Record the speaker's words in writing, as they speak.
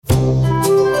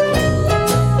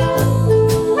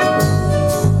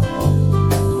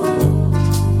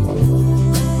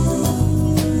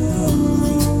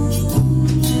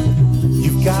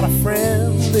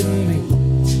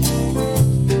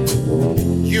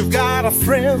You've got a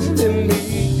friend in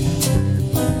me.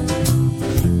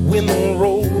 When the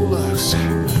road looks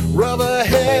rough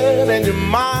ahead and you're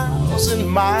miles and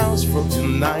miles from your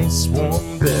nice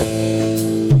warm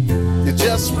bed, you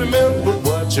just remember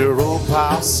what your old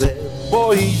pal said.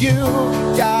 Boy, you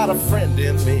got a friend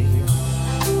in me.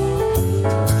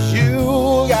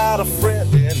 You got a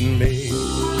friend in me.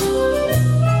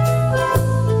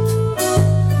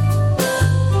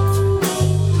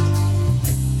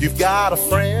 You've got a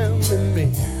friend in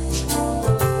me.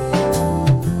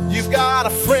 You've got a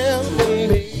friend in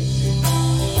me.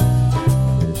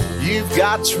 You've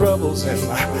got troubles and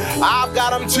I've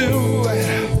got them too.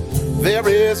 There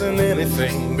isn't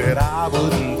anything that I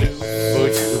wouldn't do for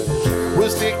you.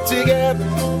 We'll stick together,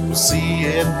 we'll see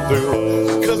it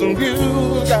through. 'Cause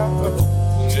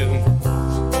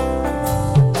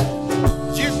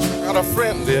you've got a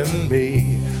friend in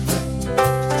me.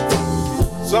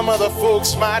 Some other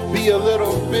folks might be a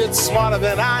little bit smarter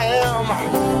than I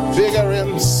am, bigger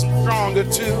and stronger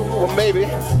too, or maybe,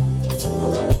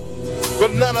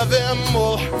 but none of them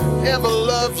will ever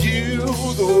love you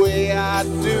the way I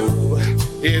do.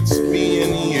 It's me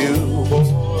and you,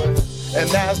 boy,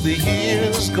 and as the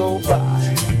years go by,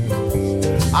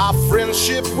 our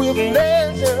friendship will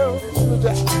never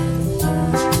die.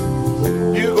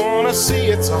 You're gonna see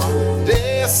it's our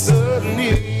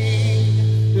destiny.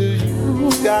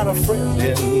 You got a friend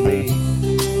in me.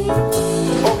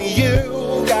 Oh,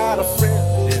 you got a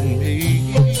friend in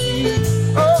me.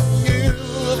 Oh, you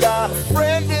got a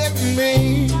friend in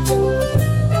me.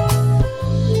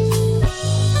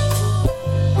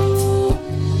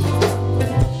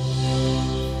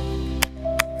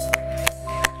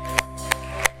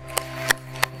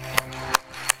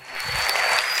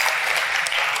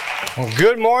 Well,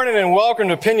 good morning and welcome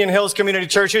to Pinion Hills Community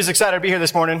Church. Who's excited to be here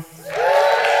this morning?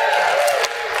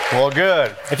 Well,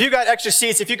 good. If you got extra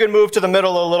seats, if you could move to the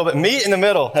middle a little bit, meet in the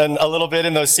middle and a little bit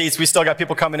in those seats. We still got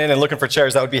people coming in and looking for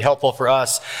chairs. That would be helpful for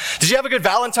us. Did you have a good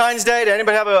Valentine's Day? Did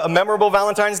anybody have a memorable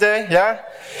Valentine's Day? Yeah?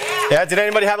 Yeah? Did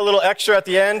anybody have a little extra at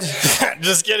the end?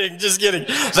 Just kidding.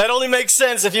 That only makes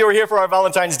sense if you were here for our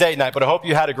Valentine's Date night, but I hope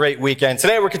you had a great weekend.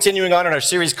 Today we're continuing on in our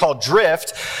series called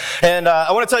Drift, and I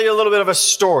want to tell you a little bit of a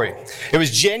story. It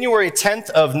was January 10th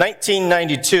of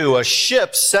 1992. A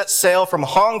ship set sail from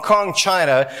Hong Kong,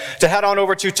 China, to head on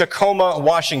over to Tacoma,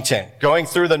 Washington, going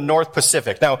through the North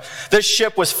Pacific. Now, this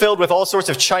ship was filled with all sorts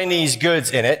of Chinese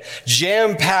goods in it,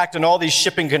 jam-packed in all these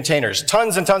shipping containers.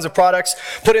 Tons and tons of products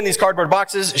put in these cardboard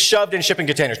boxes, shoved in shipping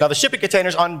containers. Now, the shipping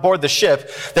containers on board the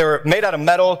ship, they were made out of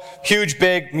metal, huge,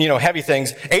 big, heavy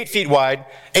things, 8 feet wide,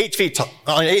 8 feet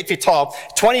tall,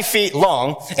 20 feet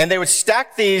long, and they would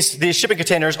stack these shipping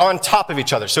containers on top of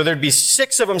each other. So there'd be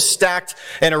 6 of them stacked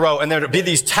in a row, and there'd be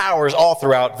these towers all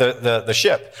throughout the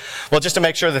ship. Well, just to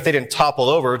make sure that they didn't topple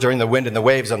over during the wind and the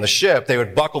waves on the ship, they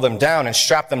would buckle them down and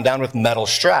strap them down with metal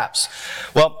straps.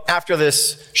 Well, after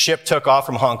this ship took off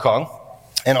from Hong Kong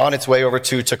and on its way over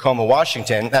to Tacoma,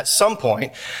 Washington, at some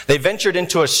point, they ventured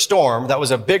into a storm that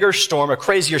was a bigger storm, a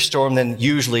crazier storm than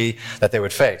usually that they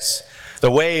would face.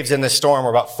 The waves in this storm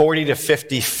were about 40 to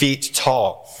 50 feet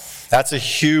tall. That's a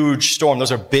huge storm.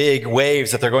 Those are big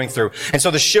waves that they're going through. And so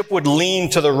the ship would lean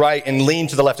to the right and lean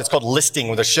to the left. It's called listing,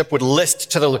 where the ship would list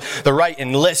to the right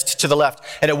and list to the left.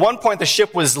 And at one point, the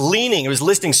ship was leaning. It was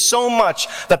listing so much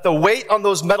that the weight on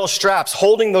those metal straps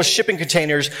holding those shipping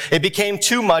containers, it became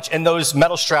too much, and those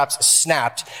metal straps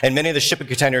snapped, and many of the shipping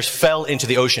containers fell into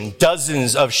the ocean.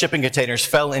 Dozens of shipping containers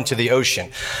fell into the ocean.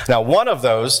 Now, one of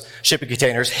those shipping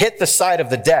containers hit the side of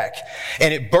the deck,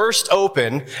 and it burst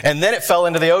open, and then it fell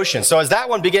into the ocean. So as that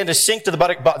one began to sink to the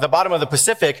bottom of the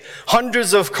Pacific,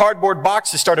 hundreds of cardboard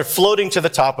boxes started floating to the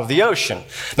top of the ocean.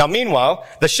 Now, meanwhile,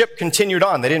 the ship continued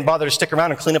on. They didn't bother to stick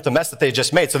around and clean up the mess that they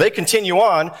just made. So they continue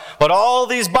on, but all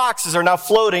these boxes are now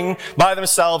floating by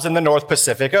themselves in the North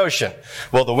Pacific Ocean.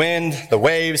 Well, the wind, the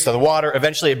waves, the water,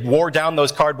 eventually it wore down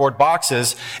those cardboard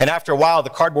boxes. And after a while,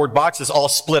 the cardboard boxes all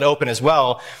split open as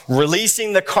well,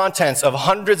 releasing the contents of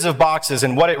hundreds of boxes.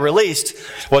 And what it released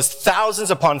was thousands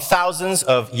upon thousands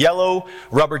of yellow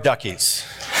rubber duckies.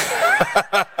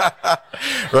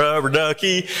 Rubber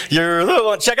ducky, you're the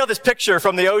one. Check out this picture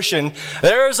from the ocean.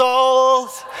 There's all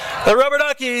the rubber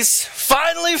duckies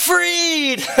finally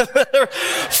freed. They're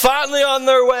finally on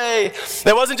their way.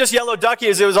 It wasn't just yellow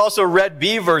duckies. It was also red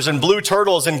beavers and blue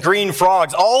turtles and green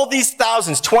frogs. All these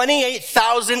thousands,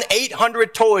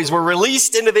 28,800 toys were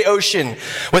released into the ocean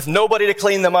with nobody to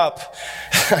clean them up.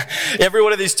 Every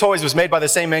one of these toys was made by the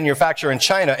same manufacturer in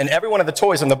China, and every one of the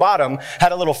toys on the bottom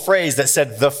had a little phrase that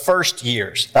said the first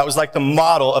years. That was like the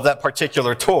model of that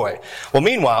particular toy. Well,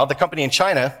 meanwhile, the company in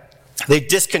China they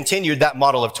discontinued that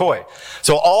model of toy.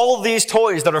 So all of these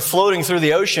toys that are floating through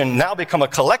the ocean now become a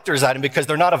collector's item because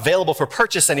they're not available for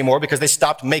purchase anymore because they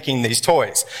stopped making these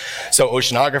toys. So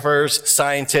oceanographers,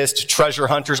 scientists, treasure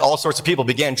hunters, all sorts of people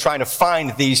began trying to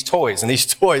find these toys. And these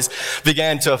toys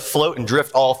began to float and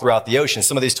drift all throughout the ocean.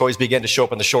 Some of these toys began to show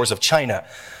up on the shores of China.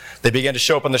 They began to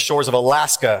show up on the shores of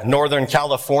Alaska, Northern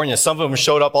California. Some of them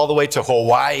showed up all the way to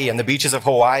Hawaii and the beaches of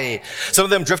Hawaii. Some of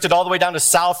them drifted all the way down to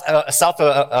South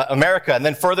America and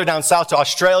then further down south to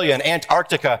Australia and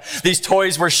Antarctica. These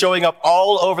toys were showing up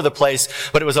all over the place,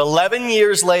 but it was 11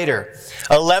 years later,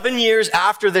 11 years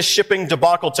after this shipping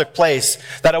debacle took place,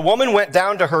 that a woman went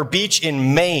down to her beach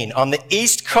in Maine on the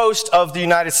east coast of the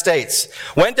United States.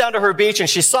 Went down to her beach and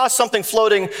she saw something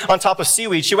floating on top of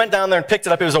seaweed. She went down there and picked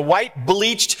it up. It was a white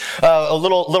bleached a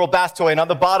little bath toy, and on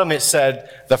the bottom it said,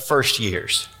 "The first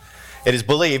years." It is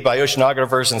believed by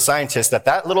oceanographers and scientists that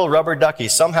that little rubber ducky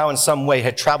somehow in some way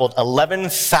had traveled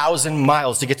 11,000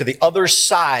 miles to get to the other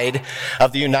side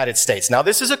of the United States. Now,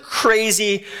 this is a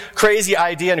crazy, crazy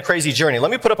idea and a crazy journey.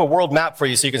 Let me put up a world map for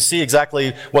you so you can see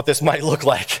exactly what this might look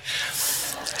like.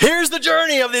 Here's the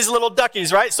journey of these little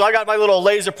duckies, right? So I got my little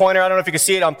laser pointer. I don't know if you can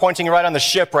see it. I'm pointing right on the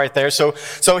ship right there. So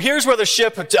here's where the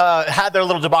ship had their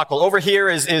little debacle. Over here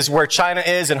is where China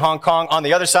is and Hong Kong. On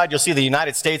the other side, you'll see the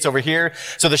United States over here.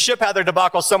 So the ship had their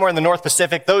debacle somewhere in the North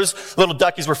Pacific. Those little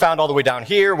duckies were found all the way down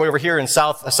here, way over here in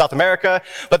South America.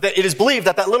 But it is believed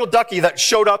that that little ducky that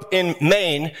showed up in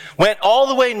Maine went all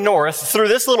the way north through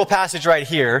this little passage right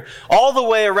here, all the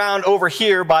way around over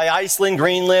here by Iceland,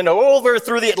 Greenland, over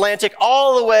through the Atlantic,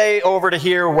 all the way over to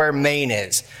here where Maine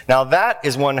is. Now that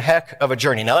is one heck of a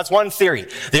journey. Now that's one theory.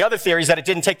 The other theory is that it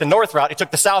didn't take the north route, it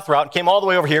took the south route and came all the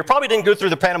way over here. Probably didn't go through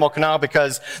the Panama Canal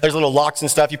because there's little locks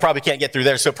and stuff. You probably can't get through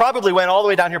there. So it probably went all the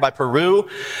way down here by Peru,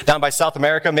 down by South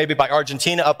America, maybe by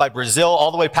Argentina, up by Brazil,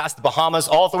 all the way past the Bahamas,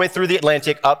 all the way through the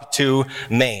Atlantic up to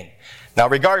Maine. Now,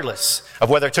 regardless of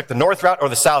whether it took the north route or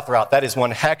the south route, that is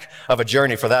one heck of a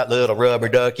journey for that little rubber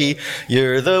ducky.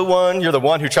 You're the one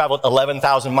who traveled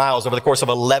 11,000 miles over the course of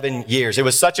 11 years. It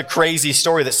was such a crazy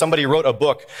story that somebody wrote a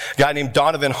book. A guy named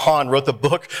Donovan Hahn wrote the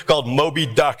book called Moby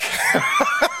Duck.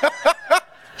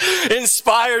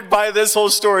 Inspired by this whole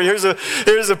story. Here's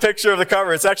a picture of the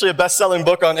cover. It's actually a best-selling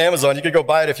book on Amazon. You could go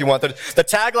buy it if you want. The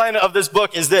tagline of this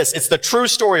book is this: it's the true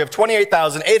story of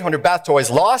 28,800 bath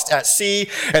toys lost at sea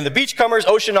and the beachcombers,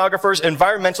 oceanographers,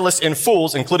 environmentalists, and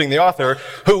fools, including the author,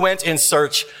 who went in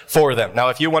search for them. Now,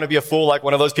 if you want to be a fool like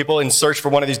one of those people in search for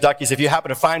one of these duckies, if you happen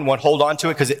to find one, hold on to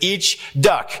it, because each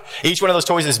one of those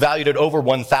toys is valued at over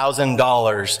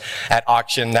 $1,000 at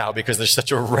auction now because they're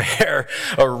such a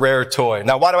rare toy.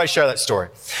 Now, why do I share that story?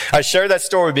 I share that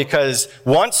story because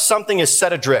once something is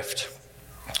set adrift,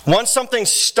 once something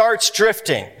starts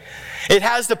drifting, it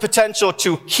has the potential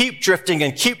to keep drifting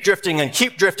and keep drifting and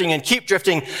keep drifting and keep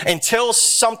drifting until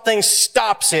something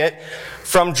stops it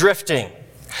from drifting.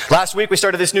 Last week we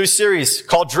started this new series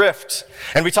called Drift,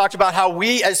 and we talked about how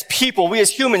we as people, we as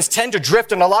humans tend to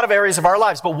drift in a lot of areas of our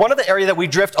lives, but one of the areas that we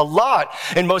drift a lot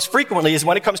and most frequently is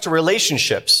when it comes to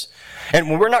relationships.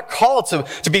 And we're not called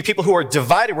to be people who are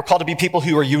divided. We're called to be people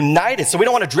who are united. So we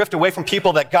don't want to drift away from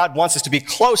people that God wants us to be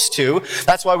close to.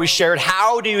 That's why we shared,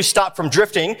 how do you stop from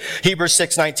drifting? Hebrews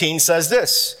 6:19 says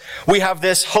this: we have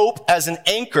this hope as an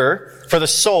anchor for the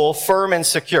soul, firm and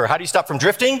secure. How do you stop from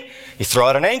drifting? You throw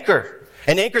out an anchor.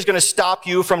 An anchor is going to stop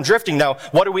you from drifting. Now,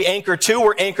 what are we anchored to?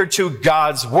 We're anchored to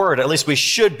God's Word. At least we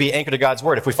should be anchored to God's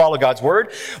Word. If we follow God's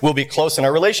Word, we'll be close in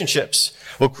our relationships.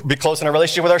 We'll be close in our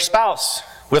relationship with our spouse,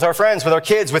 with our friends, with our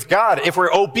kids, with God, if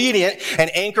we're obedient and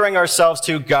anchoring ourselves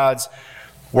to God's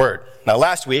Word. Now,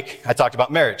 last week, I talked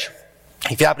about marriage.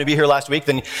 If you happen to be here last week,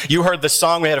 then you heard the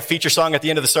song. We had a feature song at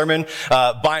the end of the sermon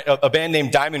by a band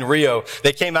named Diamond Rio.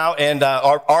 They came out and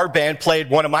our band played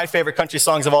one of my favorite country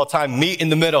songs of all time, Meet in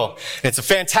the Middle. It's a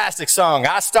fantastic song.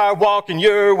 I start walking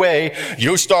your way,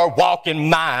 you start walking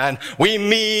mine. We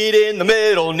meet in the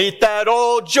middle, neath that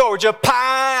old Georgia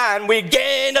pine. We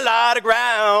gained a lot of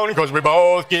ground, 'cause we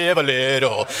both give a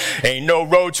little. Ain't no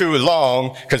road too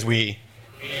long, 'cause we...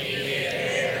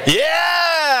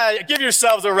 Yeah! Give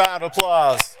yourselves a round of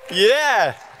applause.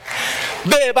 Yeah!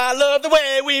 Babe, I love the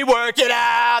way we work it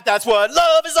out. That's what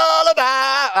love is all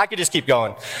about. I could just keep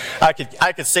going. I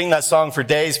could sing that song for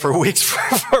days, for weeks,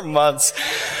 for months.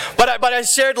 But I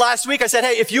shared last week, I said,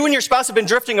 hey, if you and your spouse have been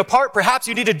drifting apart, perhaps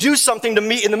you need to do something to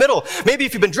meet in the middle. Maybe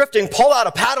if you've been drifting, pull out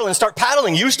a paddle and start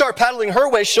paddling. You start paddling her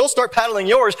way, she'll start paddling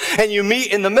yours, and you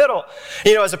meet in the middle.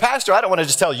 You know, as a pastor, I don't want to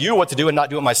just tell you what to do and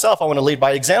not do it myself. I want to lead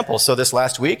by example. So this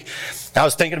last week, I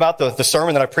was thinking about the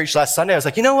sermon that I preached last Sunday. I was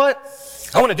like, you know what?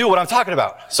 I want to do what I'm talking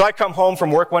about. So I come home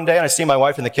from work one day and I see my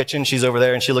wife in the kitchen. She's over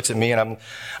there and she looks at me and I'm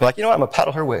like, you know what? I'm going to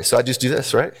paddle her way. So I just do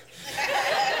this, right?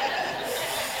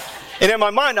 And in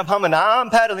my mind, I'm humming, I'm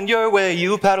paddling your way,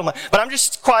 you paddle my, but I'm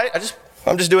just quiet.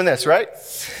 I'm just doing this, right?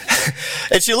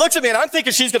 And she looks at me and I'm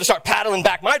thinking she's going to start paddling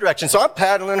back my direction. So I'm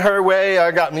paddling her way.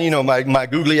 I got, you know, my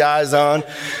googly eyes on.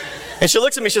 And she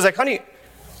looks at me. She's like, honey,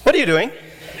 what are you doing?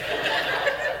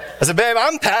 I said, babe,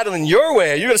 I'm paddling your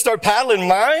way. Are you going to start paddling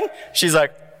mine? She's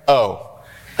like, oh.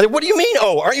 I said, what do you mean,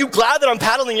 oh? Aren't you glad that I'm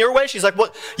paddling your way? She's like,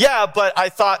 well, yeah, but I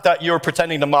thought that you were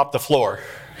pretending to mop the floor.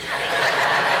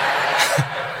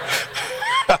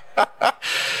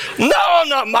 No, I'm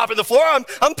not mopping the floor.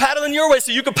 I'm paddling your way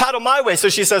so you can paddle my way. So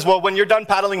she says, well, when you're done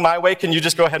paddling my way, can you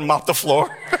just go ahead and mop the floor?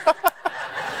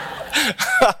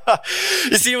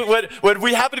 You see, when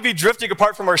we happen to be drifting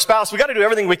apart from our spouse, we got to do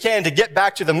everything we can to get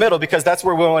back to the middle because that's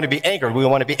where we want to be anchored. We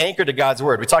want to be anchored to God's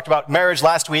word. We talked about marriage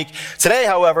last week. Today,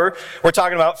 however, we're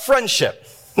talking about friendship.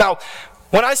 Now,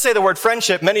 when I say the word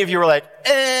friendship, many of you are like,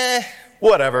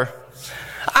 whatever.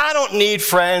 I don't need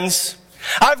friends.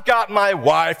 I've got my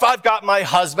wife, I've got my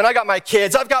husband, I got my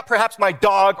kids, I've got perhaps my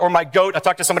dog or my goat. I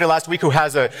talked to somebody last week who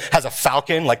has a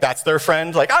falcon, like that's their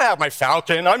friend. Like, I have my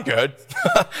falcon, I'm good.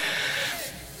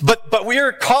 But we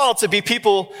are called to be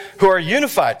people who are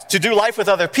unified, to do life with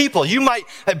other people. You might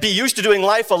be used to doing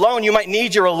life alone. You might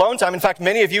need your alone time. In fact,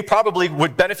 many of you probably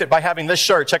would benefit by having this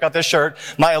shirt. Check out this shirt.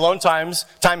 My alone time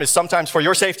is sometimes for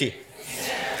your safety.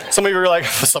 Some of you are like,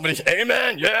 somebody,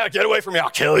 amen, yeah, get away from me, I'll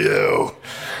kill you.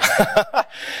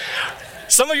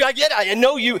 Some of you, I get it. I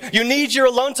know you need your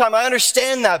alone time. I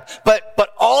understand that.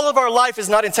 But all of our life is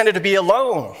not intended to be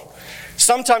alone.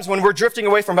 Sometimes when we're drifting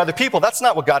away from other people, that's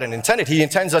not what God intended. He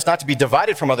intends us not to be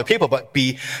divided from other people, but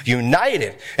be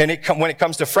united. And when it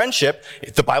comes to friendship,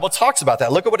 the Bible talks about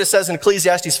that. Look at what it says in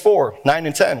Ecclesiastes 4, 9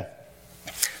 and 10.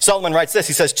 Solomon writes this.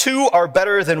 He says, 2 are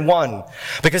better than 1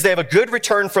 because they have a good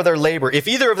return for their labor. If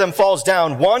either of them falls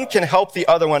down, one can help the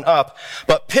other one up.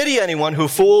 But pity anyone who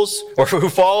falls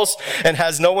and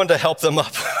has no one to help them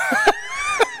up.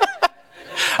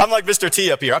 I'm like Mr.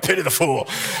 T up here. I pity the fool.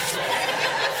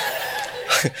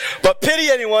 But pity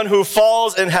anyone who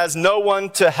falls and has no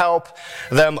one to help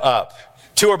them up.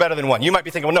 2 are better than 1. You might be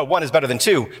thinking, well, no, 1 is better than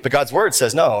 2. But God's word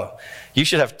says, no, you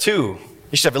should have 2.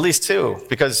 You should have at least 2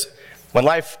 because when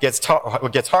life gets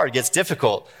hard, gets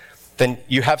difficult, then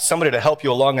you have somebody to help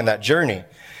you along in that journey.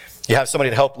 You have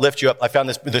somebody to help lift you up. I found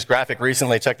this graphic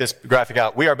recently. Check this graphic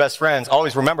out. We are best friends.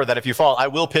 Always remember that if you fall, I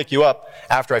will pick you up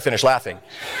after I finish laughing.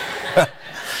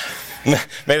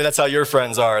 Maybe that's how your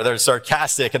friends are. They're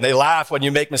sarcastic and they laugh when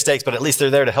you make mistakes, but at least they're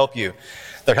there to help you.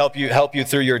 They'll help you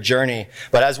through your journey.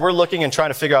 But as we're looking and trying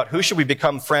to figure out who should we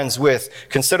become friends with,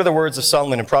 consider the words of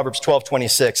Solomon in Proverbs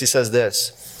 12:26. He says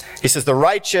this. He says, the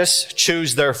righteous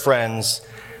choose their friends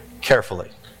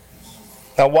carefully.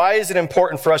 Now, why is it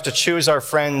important for us to choose our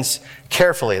friends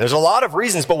carefully? There's a lot of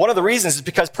reasons, but one of the reasons is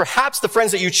because perhaps the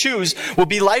friends that you choose will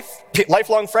be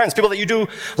lifelong friends, people that you do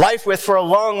life with for a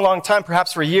long, long time,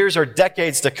 perhaps for years or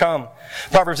decades to come.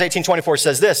 Proverbs 18:24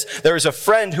 says this, there is a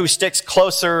friend who sticks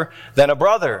closer than a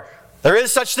brother. There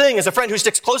is such thing as a friend who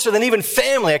sticks closer than even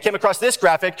family. I came across this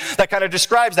graphic that kind of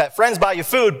describes that. Friends buy you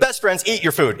food, best friends eat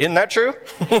your food. Isn't that true?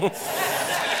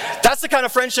 That's the kind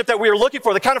of friendship that we are looking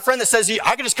for. The kind of friend that says,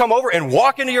 I can just come over and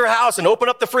walk into your house and open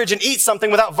up the fridge and eat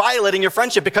something without violating your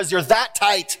friendship because you're that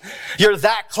tight. You're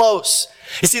that close.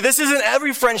 You see, this isn't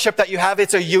every friendship that you have.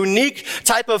 It's a unique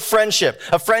type of friendship,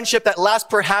 a friendship that lasts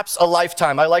perhaps a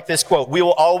lifetime. I like this quote. We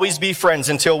will always be friends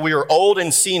until we are old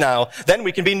and senile. Then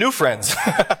we can be new friends.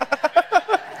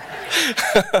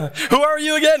 Who are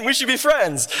you again? We should be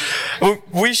friends.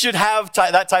 We should have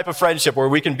that type of friendship where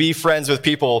we can be friends with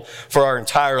people for our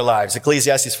entire lives.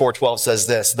 Ecclesiastes 4:12 says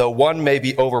this, though one may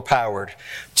be overpowered,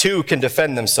 2 can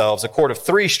defend themselves. A cord of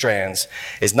 3 strands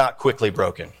is not quickly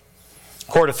broken.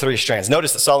 A cord of 3 strands.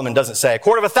 Notice that Solomon doesn't say a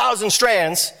cord of 1,000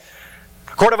 strands,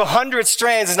 a cord of 100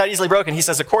 strands is not easily broken. He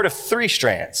says a cord of 3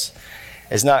 strands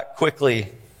is not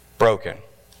quickly broken.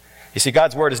 You see,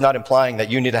 God's word is not implying that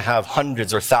you need to have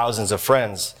hundreds or thousands of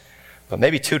friends, but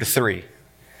maybe 2 to 3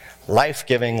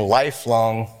 life-giving,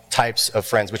 lifelong types of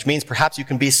friends, which means perhaps you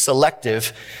can be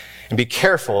selective and be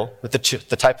careful with the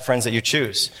type of friends that you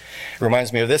choose. It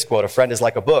reminds me of this quote, a friend is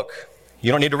like a book.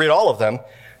 You don't need to read all of them,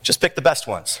 just pick the best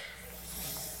ones.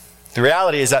 The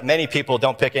reality is that many people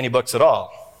don't pick any books at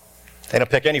all. They don't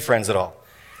pick any friends at all.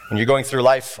 And you're going through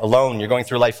life alone. You're going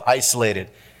through life isolated.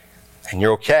 And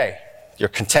you're okay. You're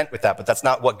content with that, but that's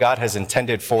not what God has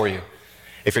intended for you.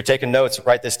 If you're taking notes,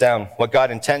 write this down. What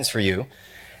God intends for you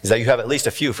is that you have at least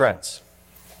a few friends.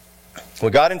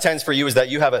 What God intends for you is that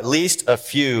you have at least a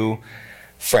few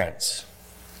friends.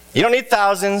 You don't need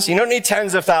thousands. You don't need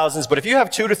tens of thousands. But if you have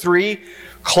 2 to 3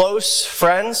 close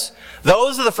friends,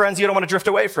 those are the friends you don't want to drift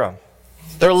away from.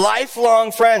 They're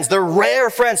lifelong friends. They're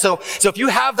rare friends. So if you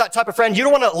have that type of friend, you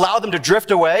don't want to allow them to drift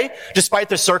away despite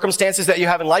the circumstances that you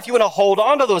have in life. You want to hold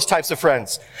on to those types of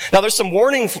friends. Now, there's some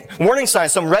warning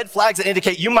signs, some red flags that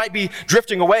indicate you might be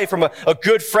drifting away from a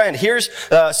good friend. Here's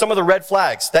some of the red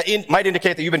flags that might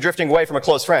indicate that you've been drifting away from a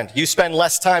close friend. You spend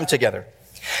less time together.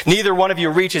 Neither one of you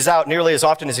reaches out nearly as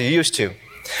often as you used to.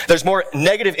 There's more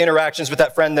negative interactions with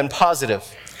that friend than positive.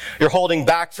 You're holding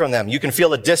back from them. You can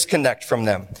feel a disconnect from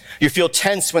them. You feel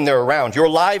tense when they're around. Your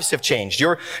lives have changed.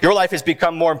 Your life has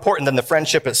become more important than the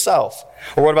friendship itself.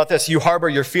 Or what about this? You harbor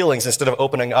your feelings instead of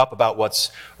opening up about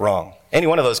what's wrong. Any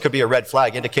one of those could be a red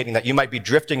flag indicating that you might be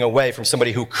drifting away from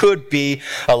somebody who could be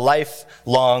a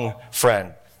lifelong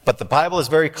friend. But the Bible is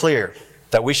very clear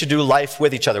that we should do life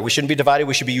with each other. We shouldn't be divided.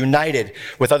 We should be united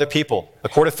with other people. A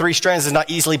cord of 3 strands is not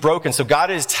easily broken. So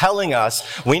God is telling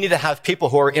us we need to have people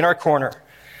who are in our corner,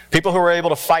 people who are able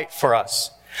to fight for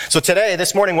us. So today,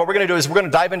 this morning, what we're going to do is we're going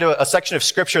to dive into a section of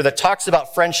scripture that talks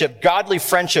about friendship, godly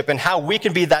friendship, and how we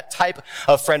can be that type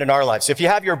of friend in our lives. So if you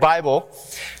have your Bible,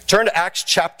 turn to Acts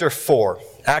chapter 4.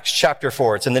 Acts chapter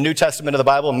 4. It's in the New Testament of the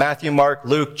Bible, Matthew, Mark,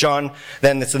 Luke, John,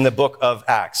 then it's in the book of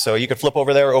Acts. So you can flip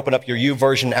over there, open up your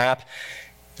YouVersion app.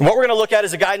 And what we're going to look at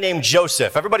is a guy named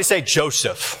Joseph. Everybody say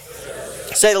Joseph.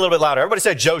 Say it a little bit louder. Everybody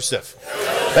say Joseph.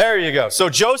 There you go. So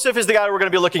Joseph is the guy we're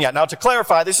going to be looking at. Now, to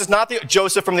clarify, this is not the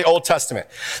Joseph from the Old Testament.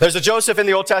 There's a Joseph in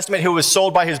the Old Testament who was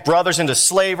sold by his brothers into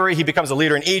slavery. He becomes a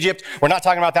leader in Egypt. We're not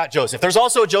talking about that Joseph. There's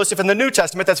also a Joseph in the New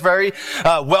Testament that's very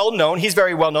well known. He's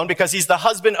very well known because he's the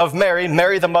husband of Mary,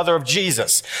 Mary the mother of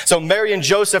Jesus. So Mary and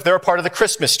Joseph, they're a part of the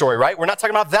Christmas story, right? We're not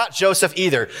talking about that Joseph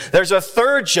either. There's a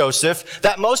third Joseph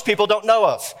that most people don't know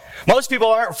of. Most people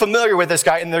aren't familiar with this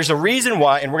guy, and there's a reason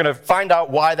why, and we're going to find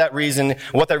out what that reason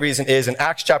is in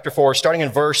Acts chapter 4, starting in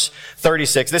verse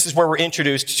 36. This is where we're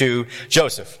introduced to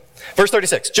Joseph. Verse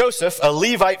 36, Joseph, a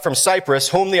Levite from Cyprus,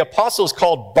 whom the apostles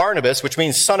called Barnabas, which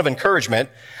means son of encouragement,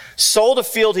 sold a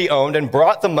field he owned and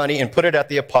brought the money and put it at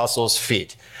the apostles'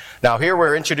 feet. Now, here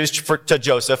we're introduced to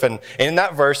Joseph, and in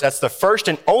that verse, that's the first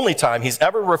and only time he's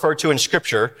ever referred to in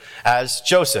Scripture as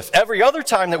Joseph. Every other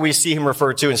time that we see him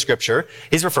referred to in Scripture,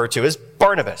 he's referred to as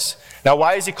Barnabas. Now,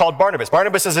 why is he called Barnabas?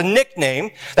 Barnabas is a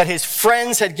nickname that his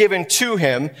friends had given to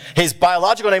him. His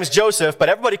biological name is Joseph, but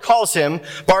everybody calls him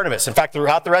Barnabas. In fact,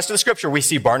 throughout the rest of the Scripture, we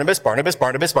see Barnabas, Barnabas,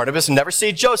 Barnabas, Barnabas, and never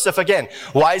see Joseph again.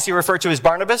 Why is he referred to as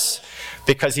Barnabas?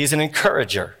 Because he's an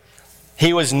encourager.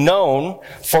 He was known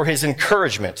for his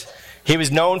encouragement. He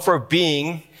was known for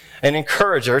being an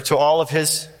encourager to all of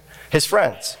his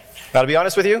friends. Now, to be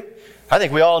honest with you, I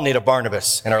think we all need a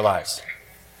Barnabas in our lives.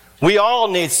 We all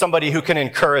need somebody who can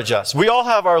encourage us. We all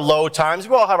have our low times.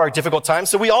 We all have our difficult times.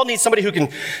 So we all need somebody who can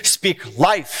speak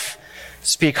life,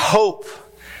 speak hope,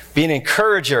 be an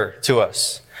encourager to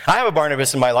us. I have a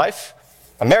Barnabas in my life.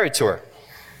 I'm married to her.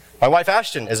 My wife,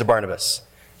 Ashton, is a Barnabas.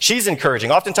 She's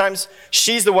encouraging. Oftentimes,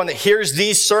 she's the one that hears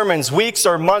these sermons weeks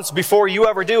or months before you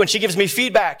ever do, and she gives me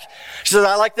feedback. She says,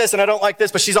 I like this and I don't like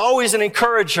this, but she's always an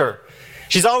encourager.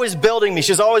 She's always building me.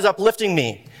 She's always uplifting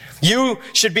me. You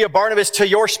should be a Barnabas to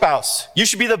your spouse. You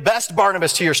should be the best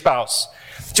Barnabas to your spouse.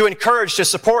 To encourage, to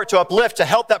support, to uplift, to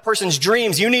help that person's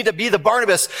dreams. You need to be the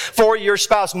Barnabas for your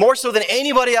spouse, more so than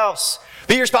anybody else.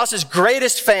 Be your spouse's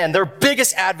greatest fan, their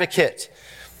biggest advocate.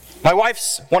 My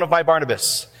wife's one of my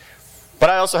Barnabas. But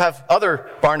I also have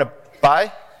other Barnabases.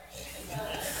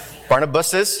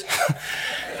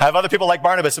 I have other people like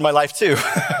Barnabas in my life too.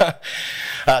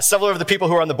 Several of the people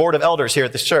who are on the board of elders here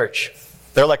at this church,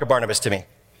 they're like a Barnabas to me.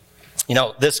 You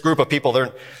know, this group of people,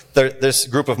 this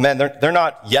group of men, they're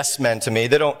not yes men to me.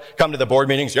 They don't come to the board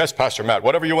meetings. Yes, Pastor Matt,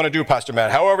 whatever you want to do, Pastor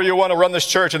Matt. However you want to run this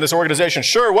church and this organization.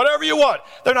 Sure, whatever you want.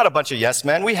 They're not a bunch of yes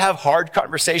men. We have hard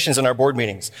conversations in our board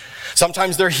meetings.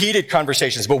 Sometimes they're heated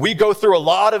conversations, but we go through a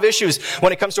lot of issues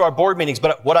when it comes to our board meetings.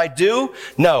 But what I do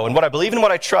know and what I believe and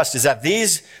what I trust is that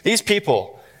these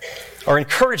people are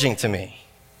encouraging to me.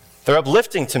 They're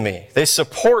uplifting to me. They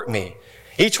support me.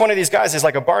 Each one of these guys is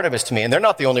like a Barnabas to me, and they're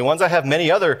not the only ones. I have many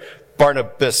other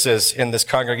Barnabases in this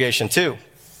congregation too.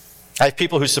 I have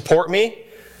people who support me,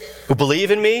 who believe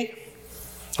in me,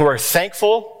 who are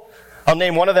thankful. I'll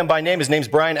name one of them by name. His name's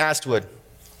Brian Astwood.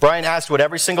 Brian Astwood,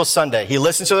 every single Sunday, he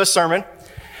listens to the sermon,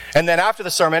 And then after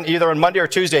the sermon, either on Monday or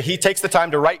Tuesday, he takes the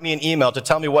time to write me an email to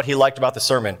tell me what he liked about the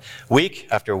sermon. Week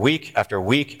after week after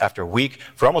week after week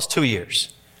for almost 2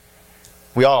 years.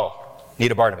 We all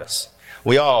need a Barnabas.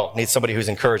 We all need somebody who's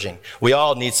encouraging. We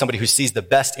all need somebody who sees the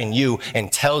best in you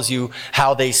and tells you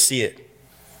how they see it.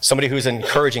 Somebody who's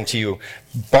encouraging to you.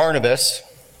 Barnabas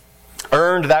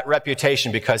earned that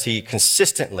reputation because he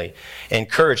consistently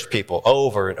encouraged people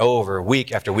over and over,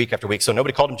 week after week after week. So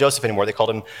nobody called him Joseph anymore. They called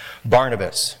him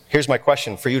Barnabas. Here's my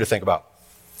question for you to think about.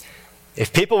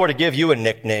 If people were to give you a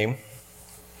nickname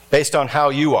based on how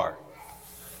you are,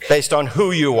 based on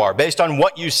who you are, based on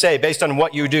what you say, based on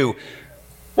what you do,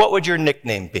 what would your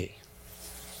nickname be?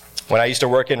 When I used to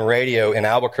work in radio in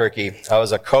Albuquerque, I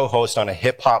was a co-host on a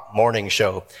hip-hop morning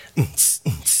show.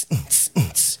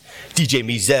 DJ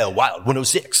Mizell, Wild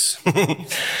 106.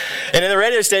 And in the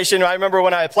radio station, I remember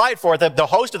when I applied for it, the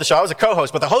host of the show, I was a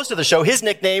co-host, but the host of the show, his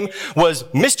nickname was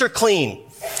Mr. Clean.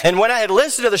 And when I had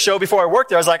listened to the show before I worked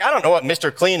there, I was like, I don't know what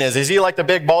Mr. Clean is. Is he like the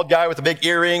big bald guy with the big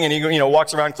earring and he,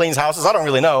 walks around, cleans houses? I don't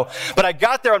really know. But I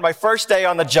got there on my first day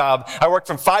on the job. I worked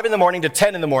from 5 in the morning to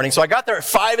 10 in the morning. So I got there at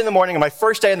 5 in the morning on my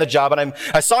first day on the job, and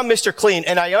I saw Mr. Clean,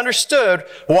 and I understood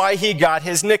why he got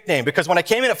his nickname. Because when I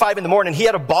came in at 5 in the morning, he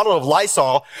had a bottle of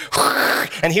Lysol,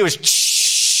 and he was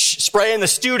spraying the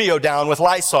studio down with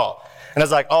Lysol. And I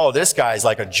was like, oh, this guy's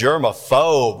like a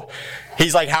germaphobe.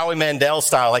 He's like Howie Mandel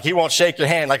style. Like, he won't shake your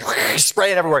hand, like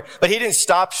spraying everywhere. But he didn't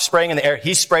stop spraying in the air.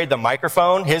 He sprayed the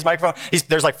microphone, his microphone.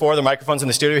 There's like 4 other microphones in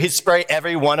the studio. He'd spray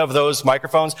every one of those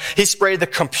microphones. He sprayed the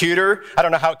computer. I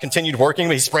don't know how it continued working,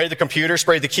 but he sprayed the computer,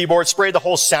 sprayed the keyboard, sprayed the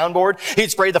whole soundboard. He'd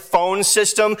sprayed the phone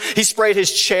system. He sprayed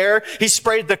his chair. He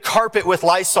sprayed the carpet with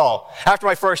Lysol. After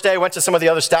my first day, I went to some of the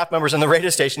other staff members in the radio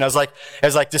station. I was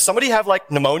like, does somebody have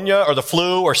like pneumonia or the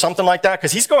flu or something like that?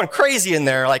 Because he's going crazy in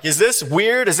there. Like, is this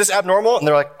weird? Is this abnormal? And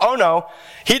they're like, oh no,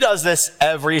 he does this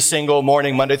every single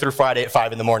morning, Monday through Friday at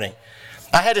 5 in the morning.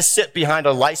 I had to sit behind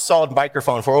a Lysol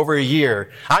microphone for over a year.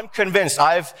 I'm convinced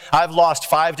I've lost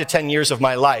 5 to 10 years of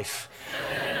my life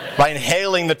by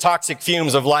inhaling the toxic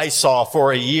fumes of Lysol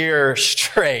for a year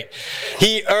straight.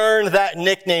 He earned that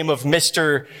nickname of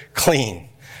Mr. Clean.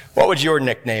 What would your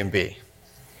nickname be?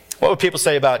 What would people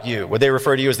say about you? Would they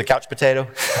refer to you as the couch potato?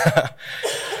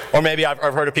 Or maybe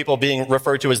I've heard of people being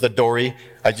referred to as the dory.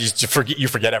 You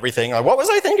forget everything. Like, what was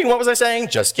I thinking? What was I saying?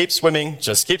 Just keep swimming.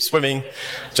 Just keep swimming.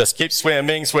 Just keep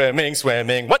swimming, swimming,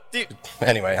 swimming.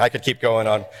 Anyway, I could keep going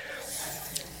on.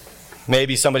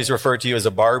 Maybe somebody's referred to you as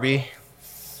a Barbie.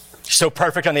 You're so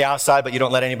perfect on the outside, but you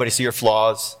don't let anybody see your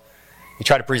flaws. You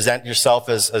try to present yourself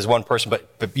as one person,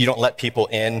 but you don't let people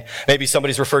in. Maybe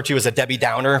somebody's referred to you as a Debbie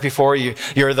Downer before.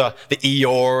 You're the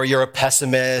Eeyore. You're a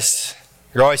pessimist.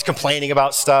 You're always complaining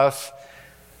about stuff.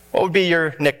 What would be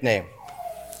your nickname?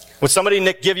 Would somebody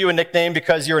give you a nickname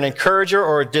because you're an encourager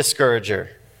or a discourager?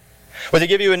 Would they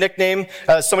give you a nickname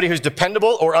as somebody who's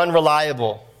dependable or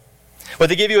unreliable? Would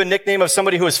they give you a nickname of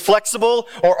somebody who is flexible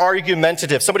or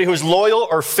argumentative? Somebody who's loyal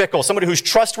or fickle? Somebody who's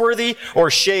trustworthy or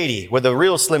shady? With a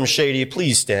real Slim Shady,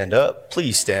 please stand up.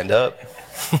 Please stand up.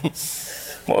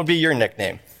 What would be your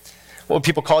nickname? What would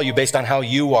people call you based on how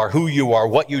you are, who you are,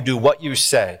 what you do, what you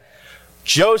say?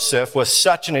 Joseph was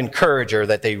such an encourager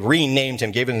that they renamed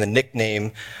him, gave him the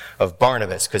nickname of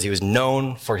Barnabas because he was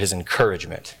known for his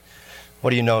encouragement.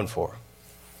 What are you known for?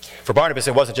 For Barnabas,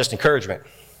 it wasn't just encouragement.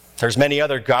 There's many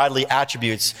other godly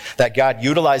attributes that God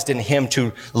utilized in him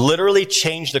to literally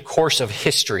change the course of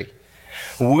history.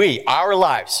 Our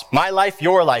lives, my life,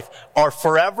 your life, are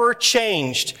forever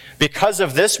changed because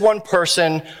of this one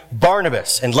person,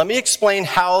 Barnabas. And let me explain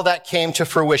how that came to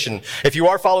fruition. If you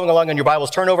are following along on your Bibles,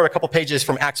 turn over a couple pages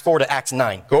from Acts 4 to Acts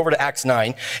 9. Go over to Acts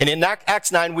 9. And in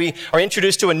Acts 9, we are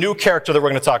introduced to a new character that we're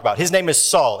going to talk about. His name is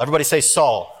Saul. Everybody say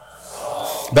Saul.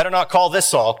 Better not call this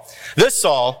Saul. This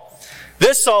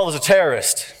Saul is a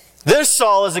terrorist. This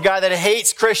Saul is a guy that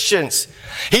hates Christians.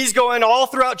 He's going all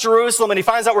throughout Jerusalem and he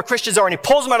finds out where Christians are and he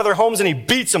pulls them out of their homes and he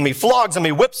beats them, he flogs them,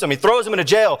 he whips them, he throws them into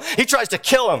jail. He tries to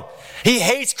kill them. He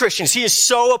hates Christians. He is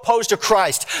so opposed to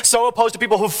Christ, so opposed to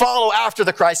people who follow after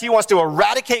the Christ. He wants to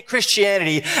eradicate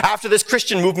Christianity after this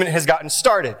Christian movement has gotten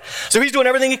started. So he's doing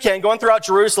everything he can, going throughout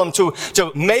Jerusalem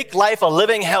to make life a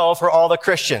living hell for all the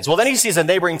Christians. Well, then he sees a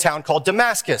neighboring town called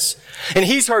Damascus. And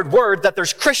he's heard word that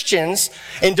there's Christians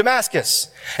in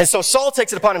Damascus. And so Saul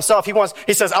takes it upon himself.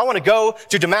 He says, I want to go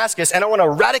to Damascus and I want to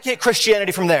eradicate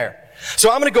Christianity from there.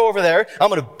 So I'm going to go over there. I'm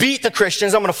going to beat the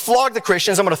Christians. I'm going to flog the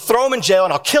Christians. I'm going to throw them in jail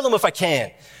and I'll kill them if I can.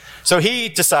 So he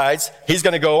decides he's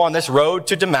going to go on this road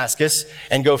to Damascus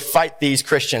and go fight these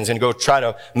Christians and go try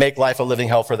to make life a living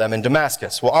hell for them in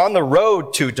Damascus. Well, on the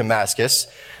road to Damascus,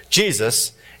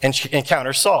 Jesus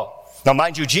encounters Saul. Now,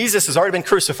 mind you, Jesus has already been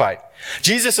crucified.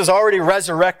 Jesus is already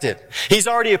resurrected. He's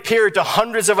already appeared to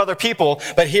hundreds of other people,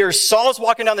 but here Saul's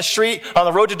walking down the street on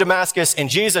the road to Damascus, and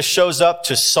Jesus shows up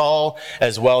to Saul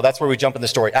as well. That's where we jump in the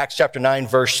story. Acts chapter 9,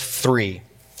 verse 3.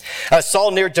 As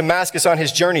Saul neared Damascus on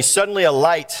his journey, suddenly a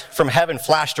light from heaven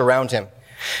flashed around him.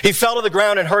 He fell to the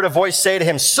ground and heard a voice say to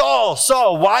him, "Saul,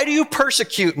 Saul, why do you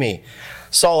persecute me?"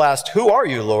 Saul asked, "Who are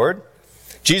you, Lord?"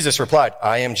 Jesus replied,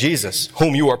 "I am Jesus,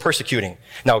 whom you are persecuting.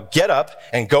 Now get up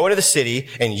and go into the city,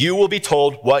 and you will be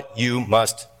told what you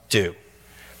must do."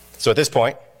 So at this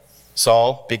point,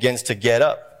 Saul begins to get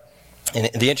up. And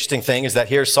the interesting thing is that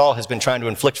here Saul has been trying to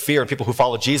inflict fear on people who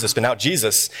follow Jesus, but now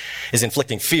Jesus is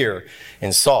inflicting fear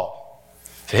in Saul.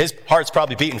 So his heart's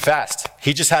probably beating fast.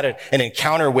 He just had an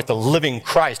encounter with the living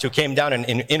Christ who came down and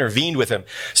intervened with him.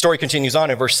 Story continues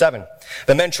on in verse 7.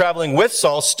 The men traveling with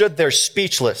Saul stood there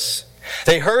speechless.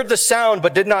 They heard the sound,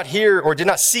 but did not hear or did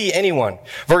not see anyone.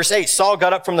 Verse 8, Saul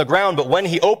got up from the ground, but when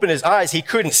he opened his eyes, he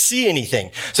couldn't see anything.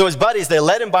 So his buddies, they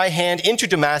led him by hand into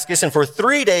Damascus, and for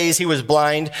 3 days he was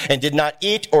blind and did not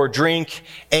eat or drink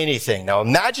anything. Now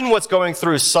imagine what's going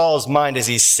through Saul's mind as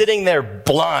he's sitting there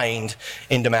blind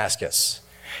in Damascus.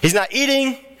 He's not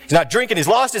eating, he's not drinking, he's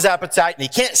lost his appetite, and he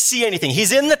can't see anything.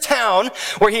 He's in the town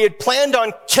where he had planned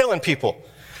on killing people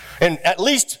and at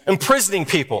least imprisoning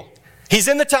people. He's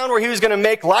in the town where he was going to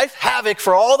make life havoc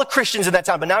for all the Christians in that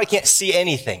town, but now he can't see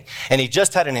anything. And he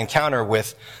just had an encounter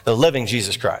with the living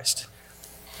Jesus Christ.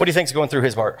 What do you think is going through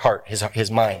his heart, his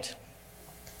mind?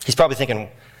 He's probably thinking,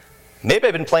 maybe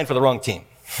I've been playing for the wrong team.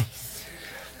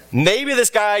 Maybe this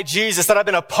guy, Jesus, that I've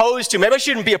been opposed to, maybe I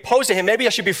shouldn't be opposed to him. Maybe I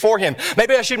should be for him.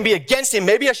 Maybe I shouldn't be against him.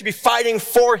 Maybe I should be fighting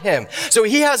for him. So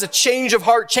he has a change of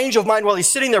heart, change of mind while he's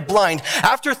sitting there blind.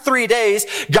 After 3 days,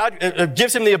 God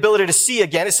gives him the ability to see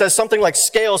again. It says something like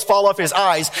scales fall off his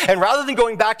eyes. And rather than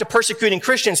going back to persecuting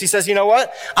Christians, he says, you know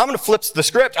what? I'm going to flip the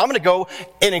script. I'm going to go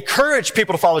and encourage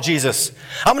people to follow Jesus.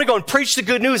 I'm going to go and preach the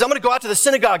good news. I'm going to go out to the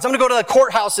synagogues. I'm going to go to the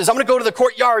courthouses. I'm going to go to the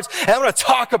courtyards, and I'm going to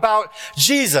talk about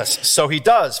Jesus. So he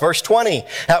does. Verse 20,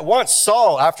 at once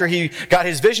Saul, after he got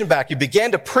his vision back, he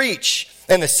began to preach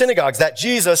in the synagogues that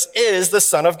Jesus is the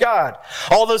Son of God.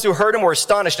 All those who heard him were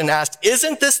astonished and asked,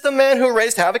 "Isn't this the man who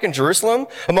raised havoc in Jerusalem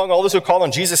among all those who call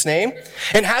on Jesus' name?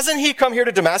 And hasn't he come here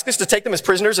to Damascus to take them as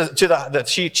prisoners to the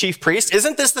chief priest?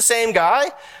 Isn't this the same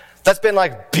guy that's been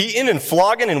like beating and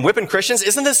flogging and whipping Christians?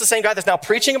 Isn't this the same guy that's now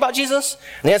preaching about Jesus?"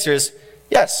 And the answer is,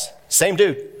 yes, same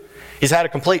dude. He's had a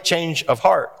complete change of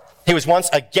heart. He was once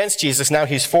against Jesus, now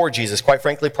he's for Jesus. Quite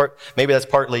frankly, maybe that's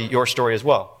partly your story as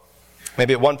well.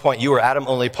 Maybe at one point you were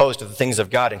Adam-only opposed to the things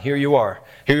of God, and here you are.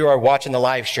 Here you are watching the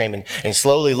live stream, and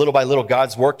slowly, little by little,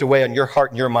 God's worked away on your heart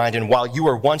and your mind, and while you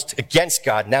were once against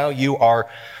God, now you are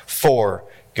for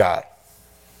God.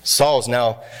 Saul's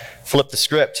now flipped the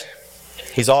script.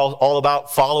 He's all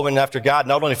about following after God,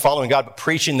 not only following God, but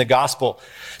preaching the gospel,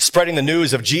 spreading the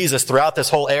news of Jesus throughout this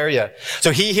whole area.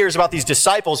 So he hears about these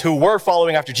disciples who were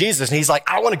following after Jesus, and he's like,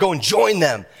 I want to go and join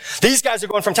them. These guys are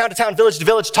going from town to town, village to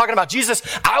village, talking about Jesus.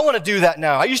 I want to do that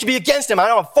now. I used to be against him.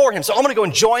 I'm for him. So I'm going to go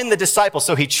and join the disciples.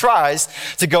 So he tries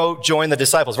to go join the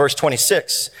disciples. Verse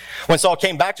 26. When Saul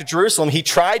came back to Jerusalem, he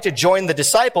tried to join the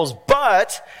disciples,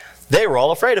 but they were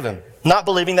all afraid of him, not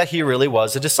believing that he really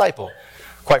was a disciple.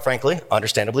 Quite frankly,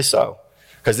 understandably so.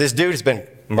 Because this dude has been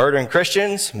murdering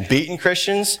Christians, beating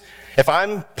Christians. If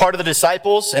I'm part of the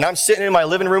disciples and I'm sitting in my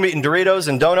living room eating Doritos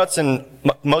and donuts and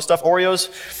most stuff Oreos,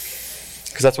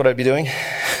 because that's what I'd be doing.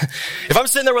 If I'm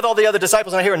sitting there with all the other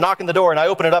disciples and I hear a knock on the door and I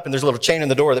open it up and there's a little chain in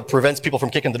the door that prevents people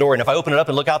from kicking the door, and if I open it up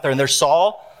and look out there and there's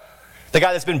Saul, the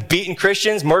guy that's been beating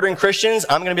Christians, murdering Christians,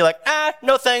 I'm going to be like,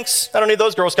 no thanks. I don't need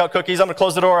those Girl Scout cookies. I'm going to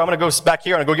close the door. I'm going to go back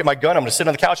here and go get my gun. I'm going to sit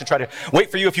on the couch and try to wait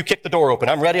for you if you kick the door open.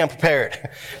 I'm ready. I'm prepared.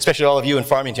 Especially all of you in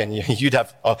Farmington. You'd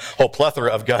have a whole plethora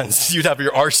of guns. You'd have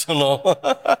your arsenal.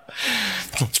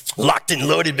 Locked and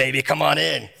loaded, baby. Come on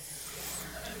in.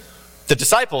 The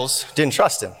disciples didn't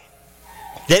trust him.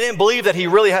 They didn't believe that he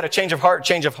really had a change of heart,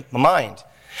 change of mind.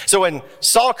 So when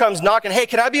Saul comes knocking, hey,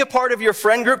 can I be a part of your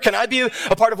friend group? Can I be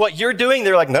a part of what you're doing?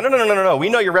 They're like, no. We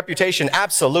know your reputation.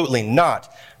 Absolutely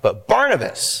not. But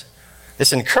Barnabas,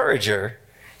 this encourager,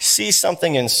 sees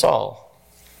something in Saul.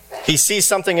 He sees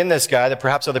something in this guy that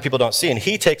perhaps other people don't see, and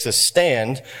he takes a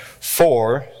stand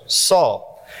for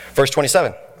Saul. Verse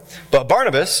 27. But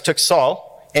Barnabas took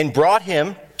Saul and brought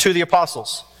him to the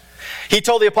apostles. He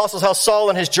told the apostles how Saul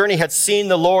on his journey had seen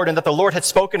the Lord and that the Lord had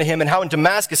spoken to him, and how in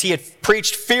Damascus he had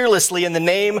preached fearlessly in the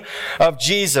name of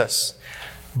Jesus.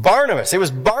 Barnabas, it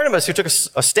was Barnabas who took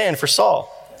a stand for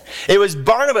Saul. It was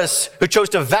Barnabas who chose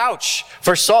to vouch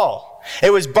for Saul.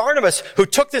 It was Barnabas who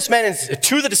took this man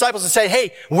to the disciples and said,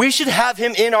 hey, we should have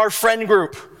him in our friend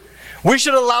group. We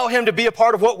should allow him to be a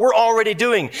part of what we're already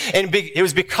doing. And it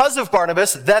was because of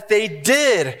Barnabas that they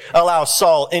did allow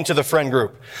Saul into the friend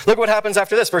group. Look what happens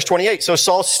after this, verse 28. So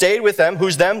Saul stayed with them.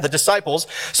 Who's them? The disciples.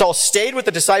 Saul stayed with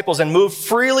the disciples and moved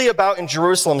freely about in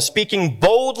Jerusalem, speaking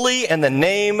boldly in the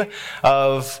name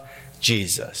of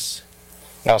Jesus.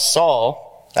 Now Saul,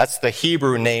 that's the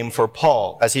Hebrew name for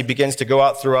Paul. As he begins to go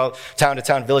out throughout town to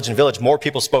town, village and village, more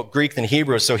people spoke Greek than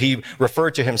Hebrew, so he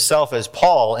referred to himself as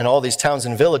Paul in all these towns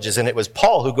and villages. And it was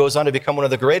Paul who goes on to become one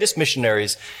of the greatest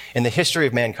missionaries in the history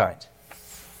of mankind.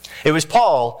 It was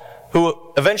Paul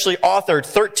who eventually authored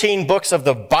 13 books of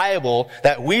the Bible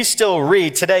that we still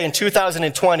read today in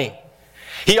 2020.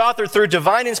 He authored through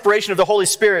divine inspiration of the Holy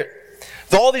Spirit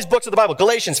all these books of the Bible: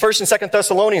 Galatians, 1st and 2nd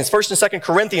Thessalonians, 1st and 2nd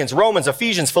Corinthians, Romans,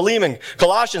 Ephesians, Philemon,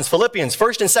 Colossians, Philippians,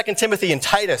 1st and 2nd Timothy, and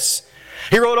Titus.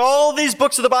 He wrote all these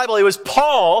books of the Bible. It was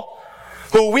Paul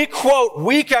who we quote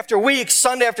week after week,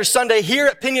 Sunday after Sunday here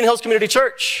at Pinion Hills Community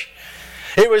Church.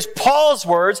 It was Paul's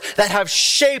words that have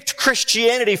shaped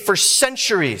Christianity for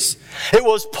centuries. It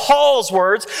was Paul's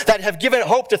words that have given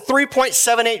hope to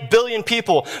 3.78 billion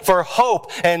people for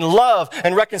hope and love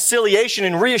and reconciliation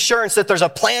and reassurance that there's a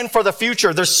plan for the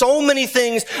future. There's so many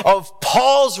things of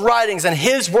Paul's writings and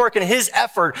his work and his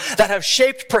effort that have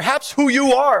shaped perhaps who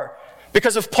you are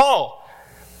because of Paul.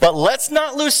 But let's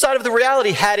not lose sight of the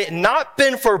reality. Had it not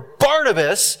been for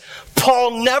Barnabas,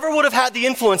 Paul never would have had the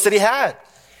influence that he had.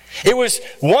 It was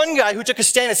one guy who took a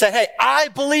stand and said, hey, I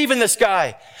believe in this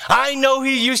guy. I know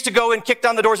he used to go and kick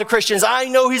down the doors of Christians. I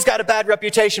know he's got a bad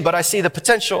reputation, but I see the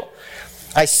potential.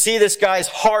 I see this guy's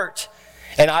heart,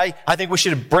 and I think we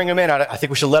should bring him in. I think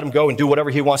we should let him go and do whatever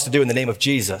he wants to do in the name of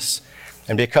Jesus.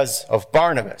 And because of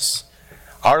Barnabas,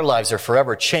 our lives are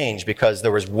forever changed because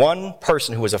there was one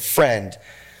person who was a friend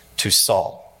to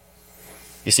Saul.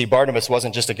 You see, Barnabas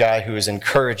wasn't just a guy who was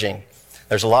encouraging.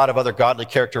 There's a lot of other godly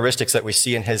characteristics that we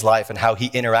see in his life and how he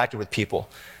interacted with people.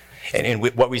 And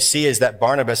what we see is that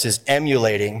Barnabas is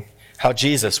emulating how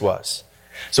Jesus was.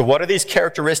 So what are these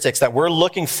characteristics that we're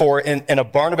looking for in a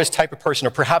Barnabas type of person,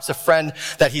 or perhaps a friend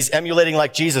that he's emulating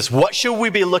like Jesus? What should we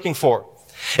be looking for?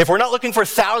 If we're not looking for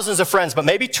thousands of friends, but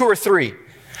maybe 2 or 3,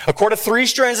 a cord of 3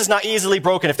 strands is not easily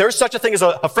broken. If there's such a thing as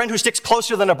a friend who sticks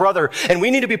closer than a brother, and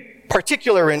we need to be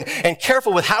particular and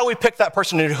careful with how we pick that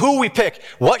person and who we pick,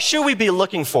 what should we be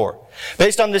looking for?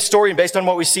 Based on this story and based on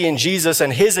what we see in Jesus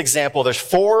and his example, there's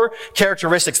 4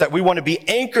 characteristics that we want to be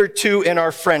anchored to in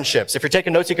our friendships. If you're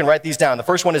taking notes, you can write these down. The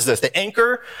first one is this: the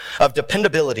anchor of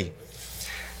dependability.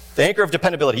 The anchor of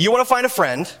dependability. You want to find a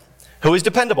friend who is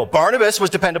dependable. Barnabas was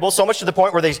dependable, so much to the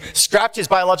point where they scrapped his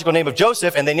biological name of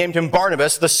Joseph and they named him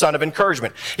Barnabas, the son of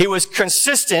encouragement. He was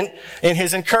consistent in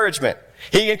his encouragement.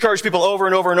 He encouraged people over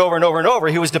and over and over and over and over.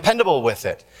 He was dependable with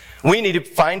it. We need to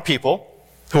find people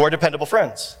who are dependable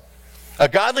friends. A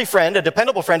godly friend, a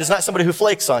dependable friend, is not somebody who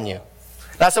flakes on you.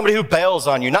 Not somebody who bails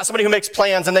on you. Not somebody who makes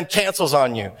plans and then cancels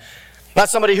on you. Not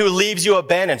somebody who leaves you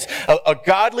abandoned. A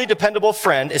godly, dependable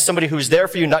friend is somebody who's there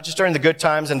for you, not just during the good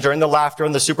times and during the laughter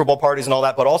and the Super Bowl parties and all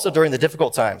that, but also during the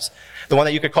difficult times. The one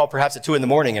that you could call perhaps at 2 a.m.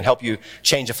 and help you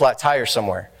change a flat tire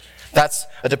somewhere. That's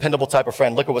a dependable type of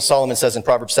friend. Look at what Solomon says in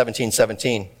Proverbs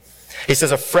 17:17. He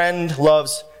says, a friend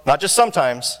loves not just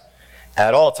sometimes,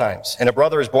 at all times. And a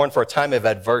brother is born for a time of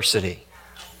adversity.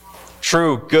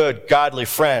 True, good, godly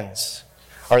friends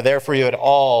are there for you at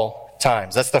all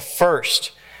times. That's the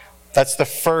first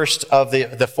of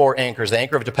the 4 anchors, the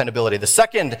anchor of dependability. The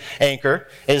second anchor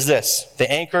is this: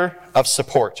 the anchor of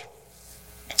support.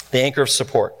 The anchor of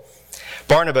support.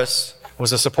 Barnabas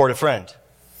was a supportive friend.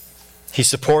 He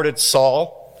supported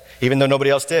Saul, even though nobody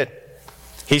else did.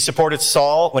 He supported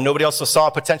Saul when nobody else saw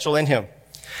potential in him.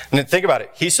 And then think about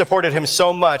it. He supported him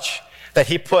so much that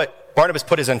Barnabas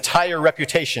put his entire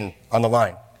reputation on the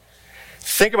line.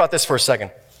 Think about this for a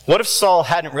second. What if Saul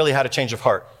hadn't really had a change of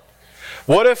heart?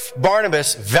 What if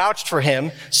Barnabas vouched for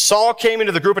him, Saul came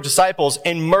into the group of disciples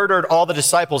and murdered all the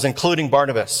disciples, including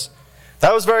Barnabas?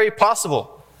 That was very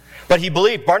possible. But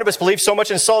Barnabas believed so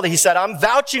much in Saul that he said, I'm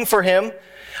vouching for him.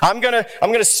 I'm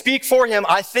gonna speak for him.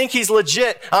 I think he's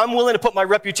legit. I'm willing to put my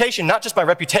reputation, not just my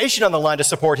reputation on the line to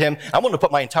support him. I'm willing to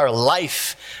put my entire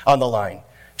life on the line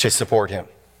to support him.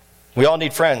 We all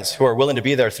need friends who are willing to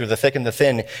be there through the thick and the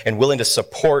thin and willing to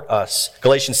support us.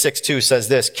 Galatians 6:2 says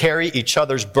this: carry each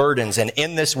other's burdens, and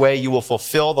in this way you will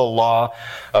fulfill the law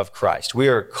of Christ. We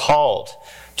are called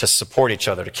to support each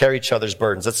other, to carry each other's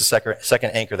burdens. That's the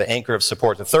second anchor, the anchor of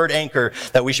support. The third anchor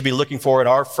that we should be looking for in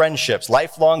our friendships,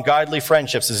 lifelong godly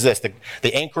friendships, is this: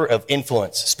 the anchor of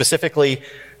influence, specifically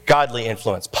godly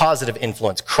influence, positive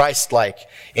influence, Christ-like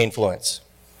influence.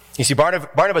 You see,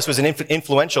 Barnabas was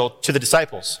influential to the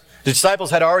disciples. The disciples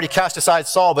had already cast aside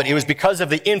Saul, but it was because of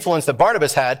the influence that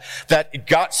Barnabas had that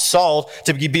got Saul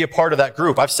to be a part of that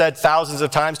group. I've said thousands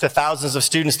of times to thousands of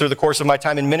students through the course of my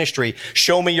time in ministry,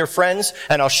 show me your friends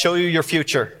and I'll show you your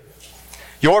future.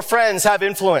 Your friends have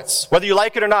influence, whether you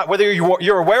like it or not, whether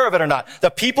you're aware of it or not.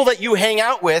 The people that you hang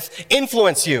out with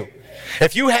influence you.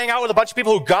 If you hang out with a bunch of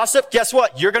people who gossip, guess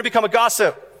what? You're going to become a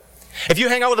gossip. If you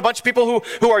hang out with a bunch of people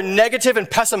who are negative and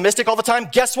pessimistic all the time,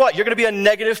 guess what? You're going to be a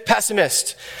negative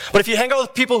pessimist. But if you hang out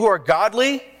with people who are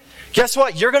godly, guess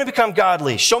what? You're going to become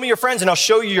godly. Show me your friends and I'll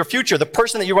show you your future, the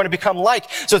person that you're going to become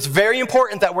like. So it's very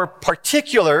important that we're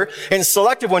particular and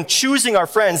selective when choosing our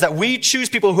friends, that we choose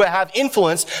people who have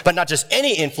influence, but not just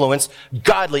any influence,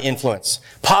 godly influence,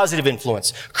 positive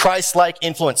influence, Christ-like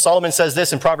influence. Solomon says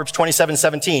this in Proverbs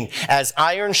 27:17, as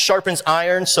iron sharpens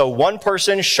iron, so one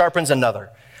person sharpens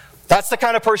another. That's the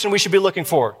kind of person we should be looking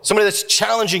for. Somebody that's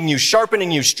challenging you, sharpening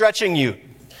you, stretching you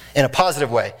in a positive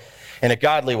way, in a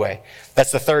godly way.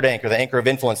 That's the third anchor, the anchor of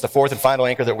influence. The fourth and final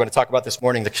anchor that we're going to talk about this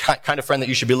morning, the kind of friend that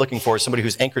you should be looking for is somebody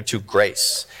who's anchored to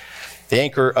grace. The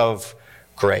anchor of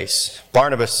grace.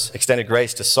 Barnabas extended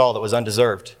grace to Saul that was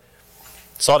undeserved.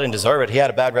 Saul didn't deserve it. He had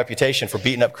a bad reputation for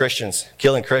beating up Christians,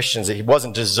 killing Christians. He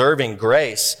wasn't deserving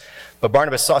grace, but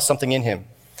Barnabas saw something in him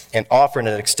and offered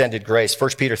an extended grace.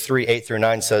 1 Peter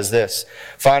 3:8-9 says this,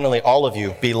 finally, all of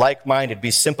you, be like-minded,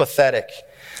 be sympathetic,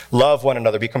 love one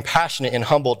another, be compassionate and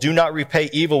humble. Do not repay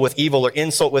evil with evil or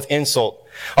insult with insult.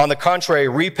 On the contrary,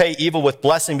 repay evil with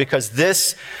blessing, because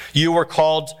this you were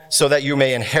called so that you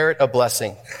may inherit a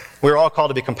blessing. We're all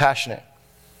called to be compassionate.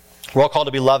 We're all called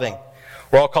to be loving.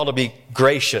 We're all called to be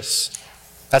gracious.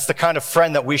 That's the kind of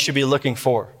friend that we should be looking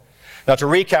for. Now, to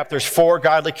recap, there's 4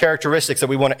 godly characteristics that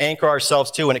we want to anchor ourselves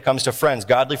to when it comes to friends,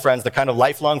 godly friends, the kind of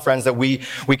lifelong friends that we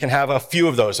can have a few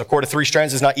of those. A cord of 3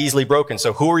 strands is not easily broken.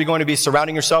 So who are you going to be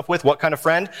surrounding yourself with? What kind of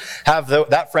friend? Have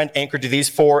that friend anchored to these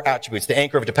 4 attributes: the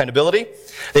anchor of dependability,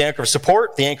 the anchor of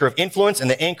support, the anchor of influence, and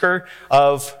the anchor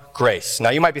of grace. Now,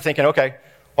 you might be thinking, okay,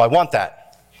 well, I want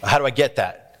that. How do I get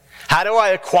that? How do I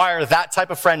acquire that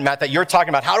type of friend, Matt, that you're talking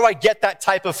about? How do I get that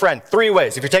type of friend? 3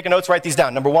 ways. If you're taking notes, write these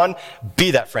down. Number 1, be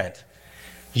that friend.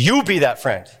 You be that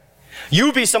friend.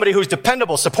 You be somebody who's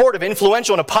dependable, supportive,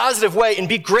 influential in a positive way, and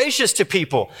be gracious to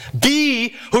people.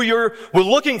 Be who we're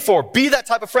looking for. Be that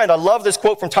type of friend. I love this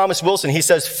quote from Thomas Wilson. He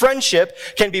says, friendship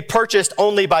can be purchased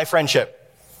only by friendship.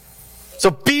 So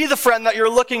be the friend that you're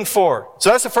looking for. So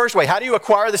that's the first way. How do you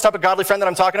acquire this type of godly friend that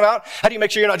I'm talking about? How do you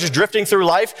make sure you're not just drifting through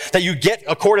life, that you get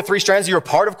a cord of 3 strands, you're a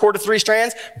part of a cord of 3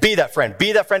 strands? Be that friend.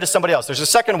 Be that friend to somebody else. There's a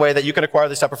second way that you can acquire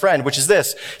this type of friend, which is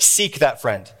this: seek that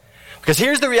friend. Because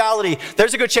here's the reality.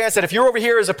 There's a good chance that if you're over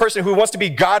here as a person who wants to be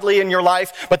godly in your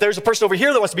life, but there's a person over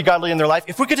here that wants to be godly in their life,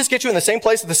 if we could just get you in the same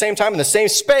place at the same time, in the same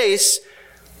space,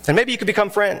 then maybe you could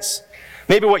become friends.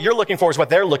 Maybe what you're looking for is what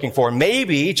they're looking for.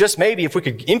 Maybe, just maybe, if we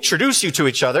could introduce you to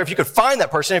each other, if you could find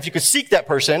that person, if you could seek that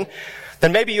person,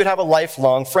 then maybe you'd have a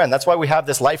lifelong friend. That's why we have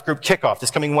this life group kickoff this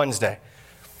coming Wednesday.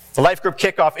 The life group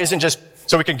kickoff isn't just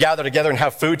so we can gather together and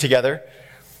have food together.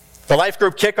 The life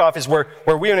group kickoff is where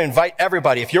we want to invite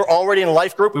everybody. If you're already in a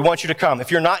life group, we want you to come.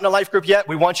 If you're not in a life group yet,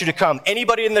 we want you to come.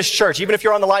 Anybody in this church, even if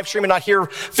you're on the live stream and not here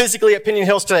physically at Pinion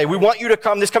Hills today, we want you to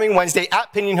come this coming Wednesday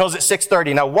at Pinion Hills at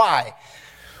 6:30. Now, why?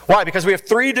 Why? Because we have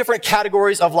 3 different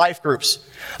categories of life groups.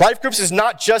 Life groups is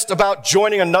not just about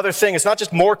joining another thing. It's not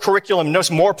just more curriculum,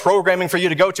 just more programming for you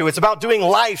to go to. It's about doing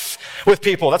life with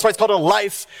people. That's why it's called a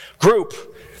life group.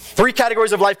 3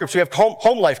 categories of life groups. We have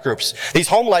home life groups. These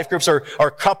home life groups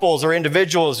are couples or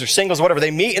individuals or singles, whatever.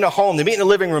 They meet in a home. They meet in a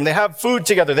living room. They have food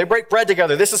together. They break bread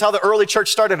together. This is how the early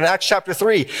church started in Acts chapter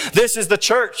 3. This is the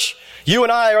church. You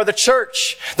and I are the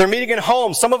church. They're meeting in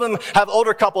homes. Some of them have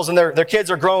older couples and their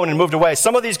kids are grown and moved away.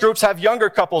 Some of these groups have younger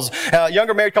couples,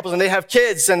 younger married couples, and they have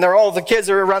kids, and the kids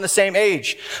are around the same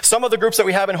age. Some of the groups that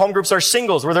we have in home groups are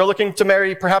singles, where they're looking to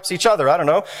marry perhaps each other. I don't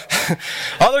know.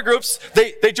 Other groups,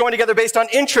 they join together based on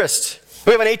interest.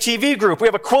 We have an ATV group. We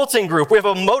have a quilting group. We have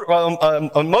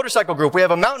a motorcycle group. We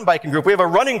have a mountain biking group. We have a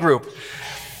running group.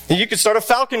 You could start a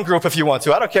Falcon group if you want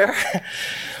to. I don't care.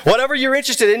 Whatever you're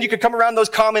interested in, you could come around those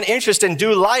common interests and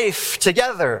do life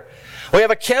together. We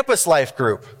have a campus life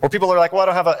group where people are like, well, I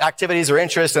don't have activities or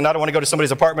interests and I don't want to go to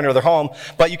somebody's apartment or their home,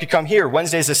 but you could come here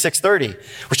Wednesdays at 6:30.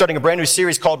 We're starting a brand new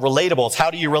series called Relatables.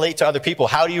 How do you relate to other people?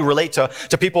 How do you relate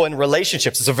to people in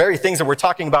relationships? It's the very things that we're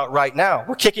talking about right now.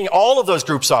 We're kicking all of those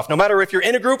groups off. No matter if you're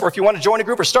in a group or if you want to join a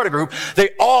group or start a group,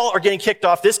 they all are getting kicked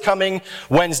off this coming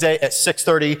Wednesday at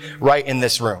 6:30 right in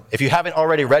this room. If you haven't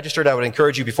already registered, I would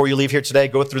encourage you before you leave here today,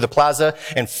 go through the plaza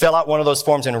and fill out one of those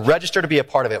forms and register to be a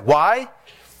part of it. Why?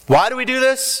 Why do we do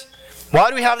this? Why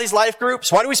do we have these life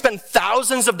groups? Why do we spend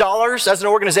thousands of dollars as an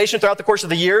organization throughout the course of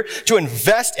the year to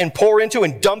invest and pour into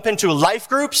and dump into life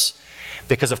groups?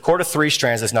 Because a cord of 3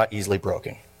 strands is not easily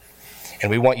broken.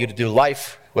 And we want you to do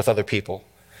life with other people.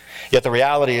 Yet the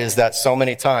reality is that so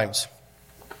many times,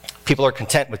 people are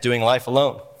content with doing life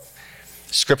alone.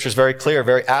 Scripture is very clear,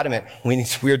 very adamant.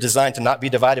 We are designed to not be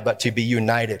divided, but to be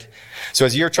united. So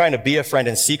as you're trying to be a friend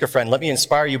and seek a friend, let me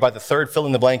inspire you by the third fill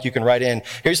in the blank you can write in.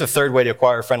 Here's the third way to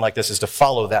acquire a friend like this, is to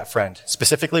follow that friend.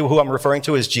 Specifically, who I'm referring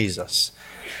to is Jesus.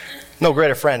 No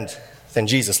greater friend than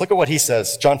Jesus. Look at what he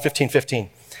says, John 15:15.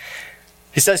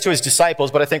 He says to his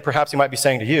disciples, but I think perhaps he might be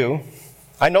saying to you,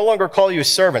 I no longer call you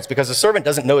servants, because a servant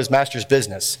doesn't know his master's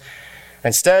business.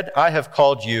 Instead, I have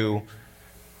called you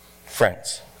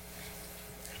friends.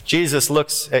 Jesus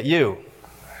looks at you,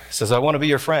 says, I want to be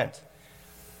your friend.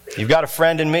 You've got a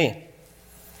friend in me.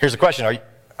 Here's the question.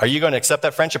 Are you going to accept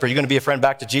that friendship? Are you going to be a friend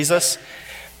back to Jesus?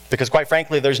 Because quite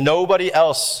frankly, there's nobody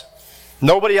else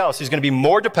who's going to be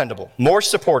more dependable, more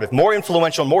supportive, more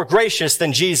influential, more gracious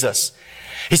than Jesus.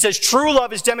 He says, true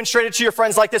love is demonstrated to your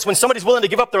friends like this, when somebody's willing to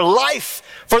give up their life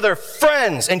for their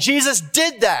friends. And Jesus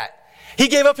did that. He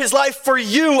gave up his life for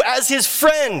you as his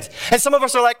friend. And some of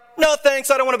us are like, no thanks,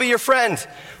 I don't want to be your friend.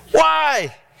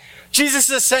 Why? Jesus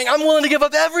is saying, I'm willing to give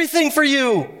up everything for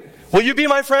you. Will you be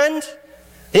my friend?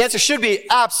 The answer should be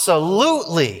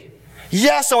absolutely.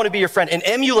 Yes, I want to be your friend, and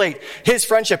emulate his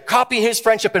friendship, copy his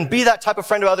friendship, and be that type of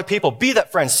friend to other people. Be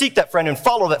that friend, seek that friend, and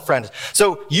follow that friend.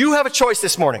 So you have a choice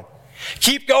this morning.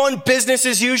 Keep going business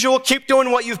as usual. Keep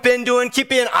doing what you've been doing. Keep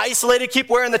being isolated. Keep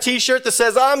wearing the t-shirt that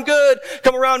says, I'm good.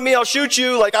 Come around me, I'll shoot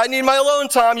you. Like, I need my alone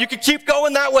time. You could keep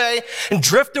going that way and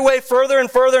drift away further and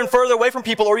further and further away from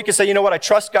people. Or you can say, you know what? I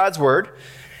trust God's word,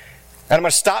 and I'm going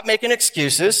to stop making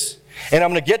excuses, and I'm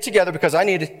going to get together because I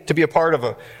need to be a part of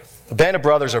a band of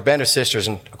brothers or a band of sisters,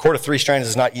 and a cord of 3 strands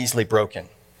is not easily broken.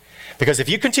 Because if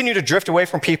you continue to drift away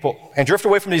from people and drift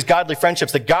away from these godly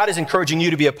friendships that God is encouraging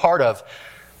you to be a part of,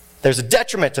 there's a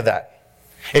detriment to that.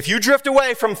 If you drift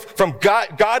away from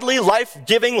godly,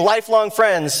 life-giving, lifelong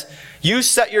friends, you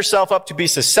set yourself up to be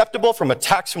susceptible from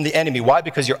attacks from the enemy. Why?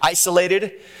 Because you're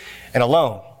isolated and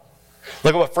alone.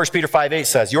 Look at what 1 Peter 5:8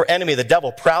 says. Your enemy, the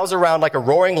devil, prowls around like a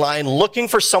roaring lion looking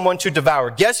for someone to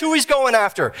devour. Guess who he's going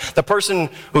after? The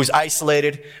person who's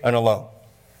isolated and alone.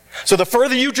 So the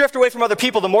further you drift away from other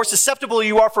people, the more susceptible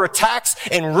you are for attacks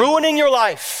and ruining your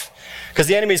life. Because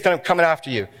the enemy is coming after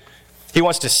you. He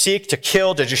wants to seek, to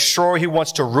kill, to destroy. He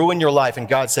wants to ruin your life. And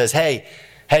God says, hey,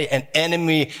 an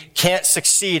enemy can't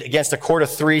succeed against a cord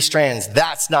of 3 strands.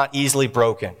 That's not easily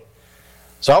broken.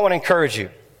 So I want to encourage you.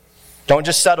 Don't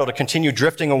just settle to continue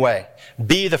drifting away.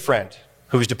 Be the friend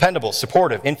who's dependable,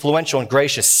 supportive, influential, and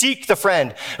gracious. Seek the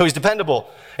friend who's dependable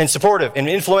and supportive and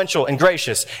influential and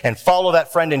gracious. And follow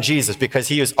that friend in Jesus, because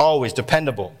he is always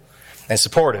dependable and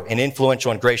supportive and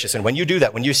influential and gracious. And when you do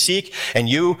that, when you seek and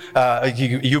you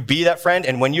be that friend,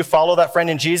 and when you follow that friend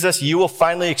in Jesus, you will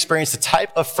finally experience the type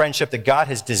of friendship that God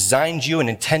has designed you and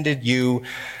intended you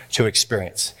to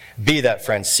experience. Be that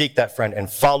friend, seek that friend, and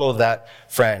follow that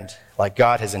friend like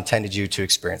God has intended you to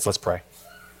experience. Let's pray.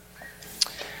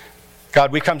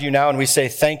 God, we come to you now and we say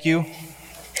thank you.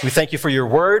 We thank you for your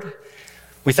word.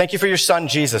 We thank you for your son,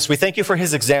 Jesus. We thank you for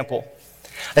his example,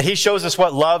 that he shows us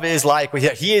what love is like.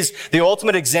 He is the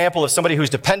ultimate example of somebody who's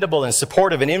dependable and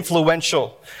supportive and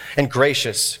influential and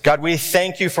gracious. God, we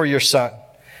thank you for your son.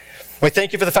 We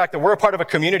thank you for the fact that we're a part of a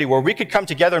community where we could come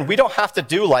together and we don't have to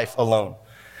do life alone.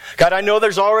 God, I know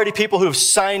there's already people who have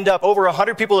signed up. Over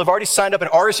 100 people have already signed up in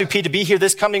RSVP to be here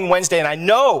this coming Wednesday. And I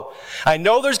know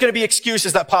there's going to be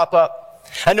excuses that pop up.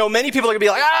 I know many people are going to be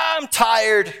like, I'm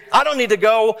tired. I don't need to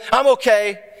go. I'm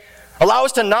okay. Allow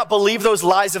us to not believe those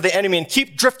lies of the enemy and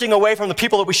keep drifting away from the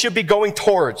people that we should be going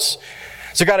towards.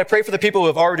 So God, I pray for the people who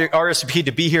have already RSVP'd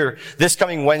to be here this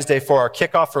coming Wednesday for our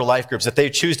kickoff for life groups, that they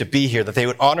would choose to be here, that they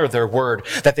would honor their word,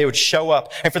 that they would show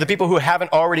up. And for the people who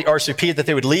haven't already RSVP'd, that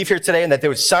they would leave here today and that they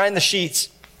would sign the sheets,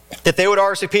 that they would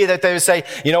RSVP, that they would say,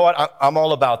 you know what, I'm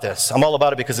all about this. I'm all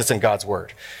about it because it's in God's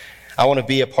word. I want to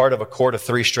be a part of a cord of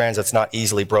 3 strands that's not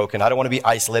easily broken. I don't want to be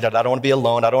isolated. I don't want to be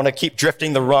alone. I don't want to keep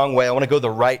drifting the wrong way. I want to go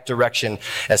the right direction,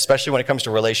 especially when it comes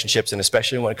to relationships and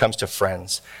especially when it comes to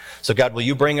friends. So God, will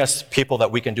you bring us people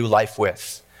that we can do life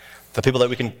with, the people that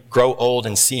we can grow old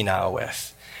and senile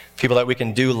with, people that we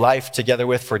can do life together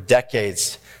with for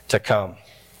decades to come.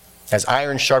 As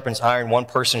iron sharpens iron, one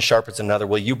person sharpens another.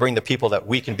 Will you bring the people that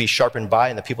we can be sharpened by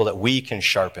and the people that we can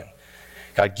sharpen?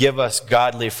 God, give us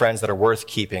godly friends that are worth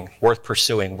keeping, worth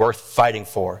pursuing, worth fighting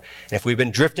for. And if we've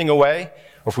been drifting away,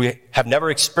 or if we have never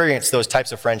experienced those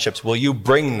types of friendships, will you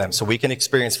bring them so we can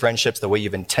experience friendships the way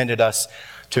you've intended us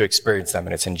to experience them?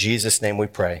 And it's in Jesus' name we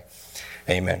pray.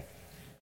 Amen.